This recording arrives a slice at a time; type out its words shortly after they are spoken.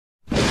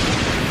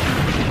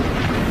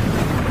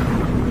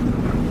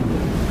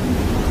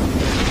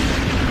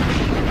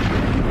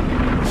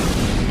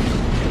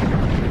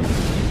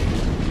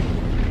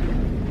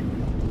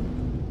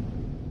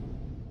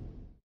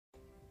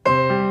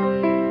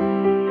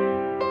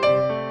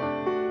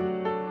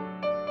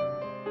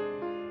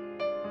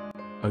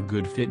A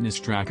good fitness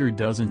tracker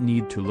doesn't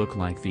need to look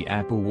like the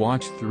Apple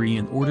Watch 3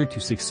 in order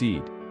to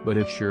succeed, but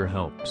it sure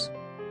helps.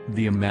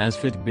 The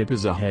Amazfit Bip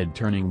is a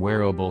head-turning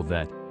wearable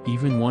that,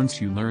 even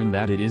once you learn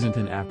that it isn't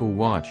an Apple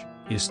Watch,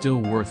 is still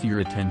worth your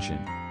attention.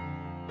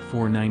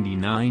 For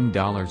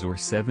 $99 or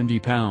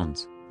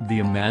 £70, the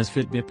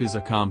Amazfit Bip is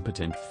a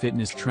competent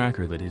fitness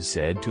tracker that is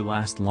said to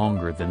last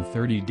longer than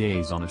 30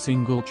 days on a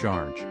single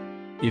charge.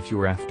 If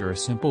you're after a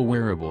simple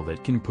wearable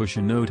that can push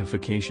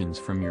notifications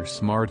from your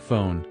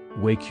smartphone,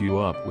 wake you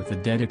up with a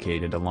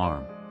dedicated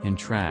alarm, and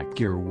track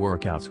your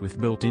workouts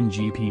with built-in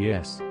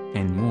GPS,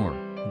 and more,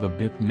 the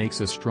Bip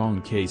makes a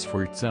strong case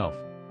for itself.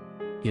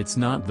 It's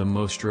not the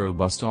most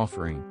robust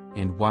offering,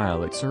 and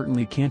while it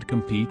certainly can't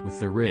compete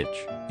with the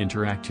rich,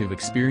 interactive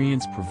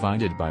experience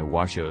provided by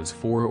WatchOS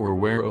 4 or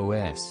Wear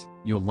OS,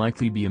 you'll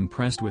likely be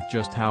impressed with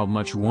just how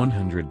much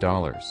 $100,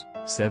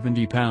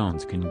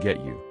 £70 can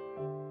get you.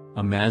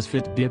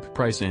 Amazfit Bip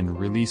price and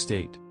release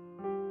date.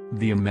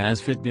 The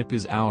Amazfit Bip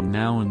is out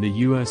now in the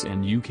US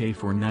and UK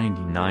for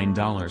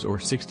 $99 or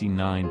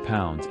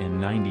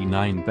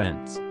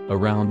 £69.99,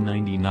 around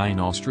 99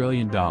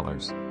 Australian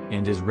dollars,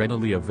 and is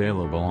readily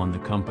available on the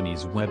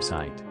company's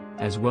website,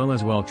 as well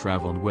as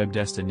well-traveled web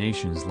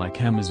destinations like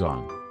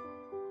Amazon.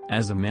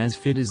 As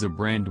Amazfit is a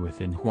brand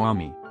within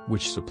Xiaomi,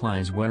 which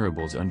supplies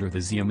wearables under the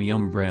Xiaomi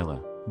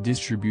umbrella,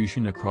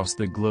 distribution across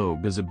the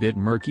globe is a bit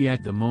murky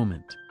at the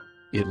moment.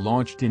 It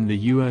launched in the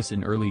US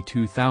in early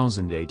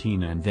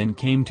 2018 and then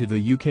came to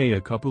the UK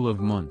a couple of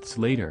months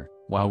later,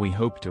 while we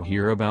hope to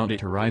hear about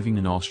it arriving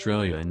in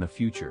Australia in the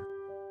future.